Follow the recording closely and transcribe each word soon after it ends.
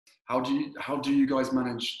how do you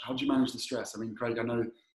manage the stress? I mean, Craig, I know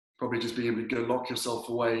probably just being able to go lock yourself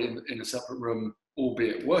away in a separate room,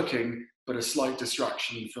 albeit working, but a slight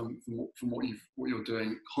distraction from what you're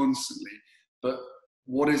doing constantly. But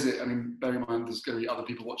what is it? I mean, bear in mind there's going to be other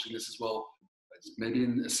people watching this as well, maybe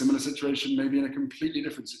in a similar situation, maybe in a completely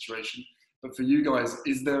different situation. But for you guys,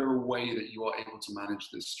 is there a way that you are able to manage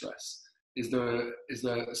this stress? Is there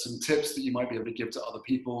some tips that you might be able to give to other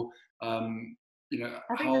people?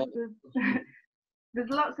 I think there's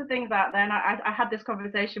lots of things out there, and I had this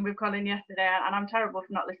conversation with Colin yesterday, and I'm terrible for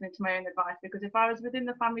not listening to my own advice, because if I was within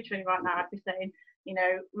the family tree right now, I'd be saying,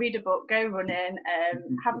 read a book, go running,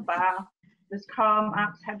 have a bath. There's Calm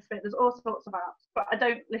apps, Headspace, there's all sorts of apps, but I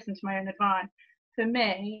don't listen to my own advice. For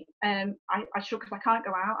me, I struggle because I can't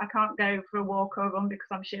go out. I can't go for a walk or a run because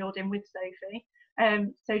I'm shielding with Sophie.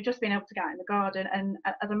 So just being able to get out in the garden, and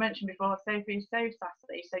as I mentioned before, Sophie is so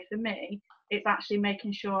sassy. So for me, it's actually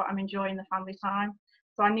making sure I'm enjoying the family time.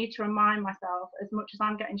 So I need to remind myself, as much as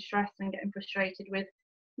I'm getting stressed and getting frustrated with,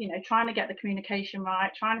 trying to get the communication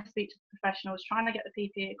right, trying to speak to the professionals, trying to get the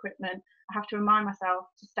PPE equipment, I have to remind myself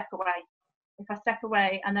to step away. If I step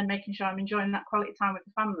away and then making sure I'm enjoying that quality time with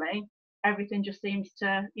the family, everything just seems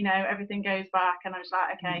to, everything goes back, and I'm just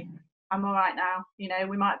like, okay, I'm all right now.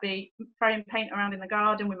 We might be throwing paint around in the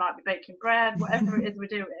garden, we might be baking bread, whatever it is we're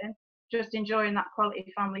doing, just enjoying that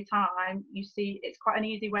quality family time. You see, it's quite an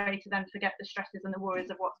easy way to then forget the stresses and the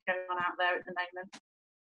worries of what's going on out there at the moment.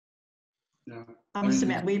 Yeah. I must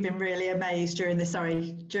admit, we've been really amazed during this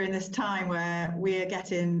time where we are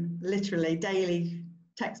getting literally daily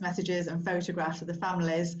text messages and photographs of the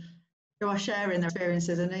families who are sharing their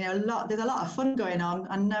experiences, and there's a lot of fun going on.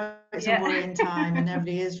 I know it's a worrying time, and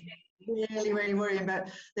everybody is really, really worrying, but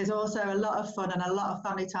there's also a lot of fun and a lot of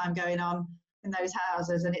family time going on in those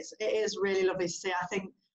houses, and it is really lovely to see. I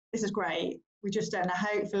think this is great. We just don't know.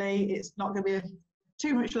 Hopefully, it's not going to be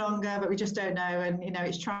too much longer, but we just don't know. And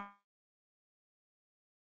it's trying,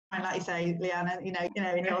 like you say, Leanne, and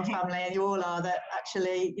in your family, and you all are, that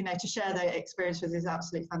actually, to share their experience with is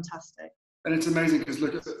absolutely fantastic. And it's amazing because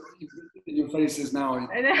look at your faces now.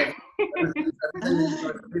 Everything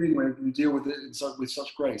you're dealing with, you deal with it with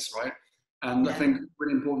such grace, right? And I think it's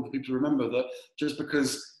really important for people to remember that just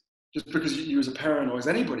because you as a parent or as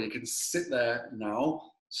anybody can sit there now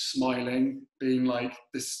smiling, being like,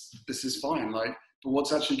 this is fine, like, but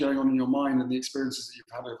what's actually going on in your mind and the experiences that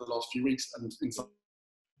you've had over the last few weeks, and in some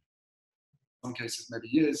cases maybe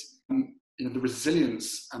years, the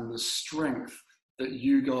resilience and the strength that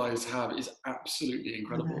you guys have is absolutely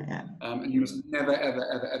incredible. And you must never, ever,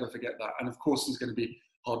 ever, ever forget that. And of course, there's going to be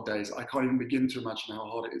hard days. I can't even begin to imagine how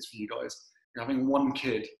hard it is for you guys. You're having one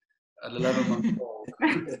kid at 11 months old.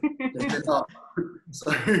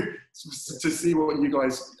 So to see what you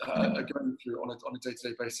guys are going through on a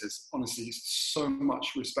day-to-day basis, honestly, so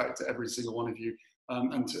much respect to every single one of you.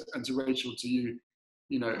 And to Rachel, to you,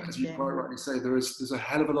 as you quite rightly say, there's a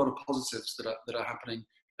hell of a lot of positives that are happening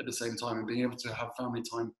at the same time, and being able to have family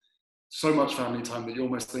time, so much family time that you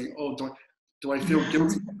almost think, oh, do I feel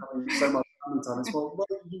guilty for having so much family time? It's well,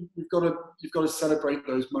 you've got to celebrate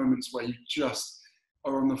those moments where you just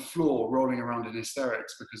are on the floor rolling around in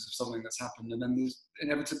hysterics because of something that's happened, and then there's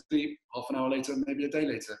inevitably half an hour later, maybe a day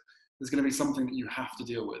later, there's going to be something that you have to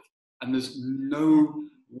deal with, and there's no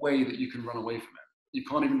way that you can run away from it. You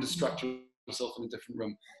can't even distract yourself in a different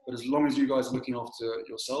room. But as long as you guys are looking after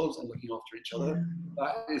yourselves and looking after each other,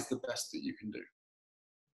 that is the best that you can do.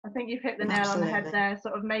 I think you've hit the nail on the head there,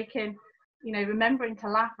 sort of making, remembering to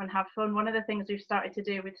laugh and have fun. One of the things we've started to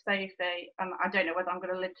do with Sophie, and I don't know whether I'm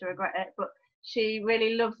going to live to regret it, but she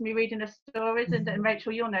really loves me reading her stories, and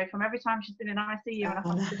Rachel, you'll know from every time she's been in ICU and I've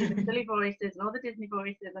had to do the silly voices and all the Disney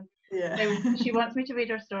voices, and so she wants me to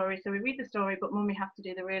read her story, so we read the story, but Mum, we have to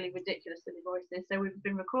do the really ridiculous silly voices, so we've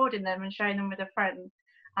been recording them and sharing them with her friends,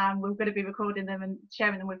 and we're going to be recording them and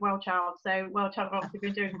sharing them with WellChild. So WellChild have obviously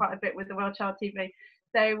been doing quite a bit with the WellChild TV,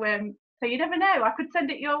 so you never know, I could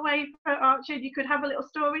send it your way for Archie, you could have a little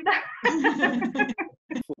story there.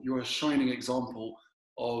 You're a shining example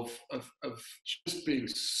of just being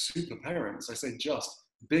super parents. I say just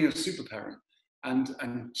being a super parent and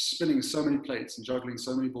spinning so many plates and juggling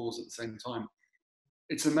so many balls at the same time.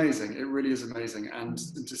 It's amazing. It really is amazing. And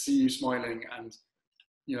to see you smiling and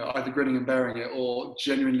either grinning and bearing it, or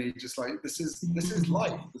genuinely just like, this is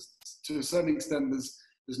life. To a certain extent, there's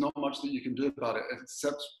not much that you can do about it,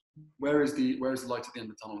 except where is the light at the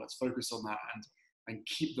end of the tunnel? Let's focus on that and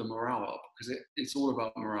keep the morale up, because it's all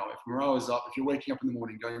about morale. If morale is up, if you're waking up in the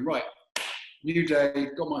morning going, right, new day,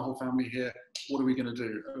 got my whole family here, what are we going to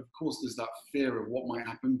do? Of course, there's that fear of what might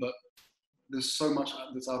happen, but there's so much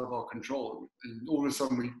that's out of our control. And all of a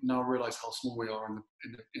sudden, we now realise how small we are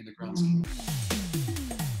in the grand scheme.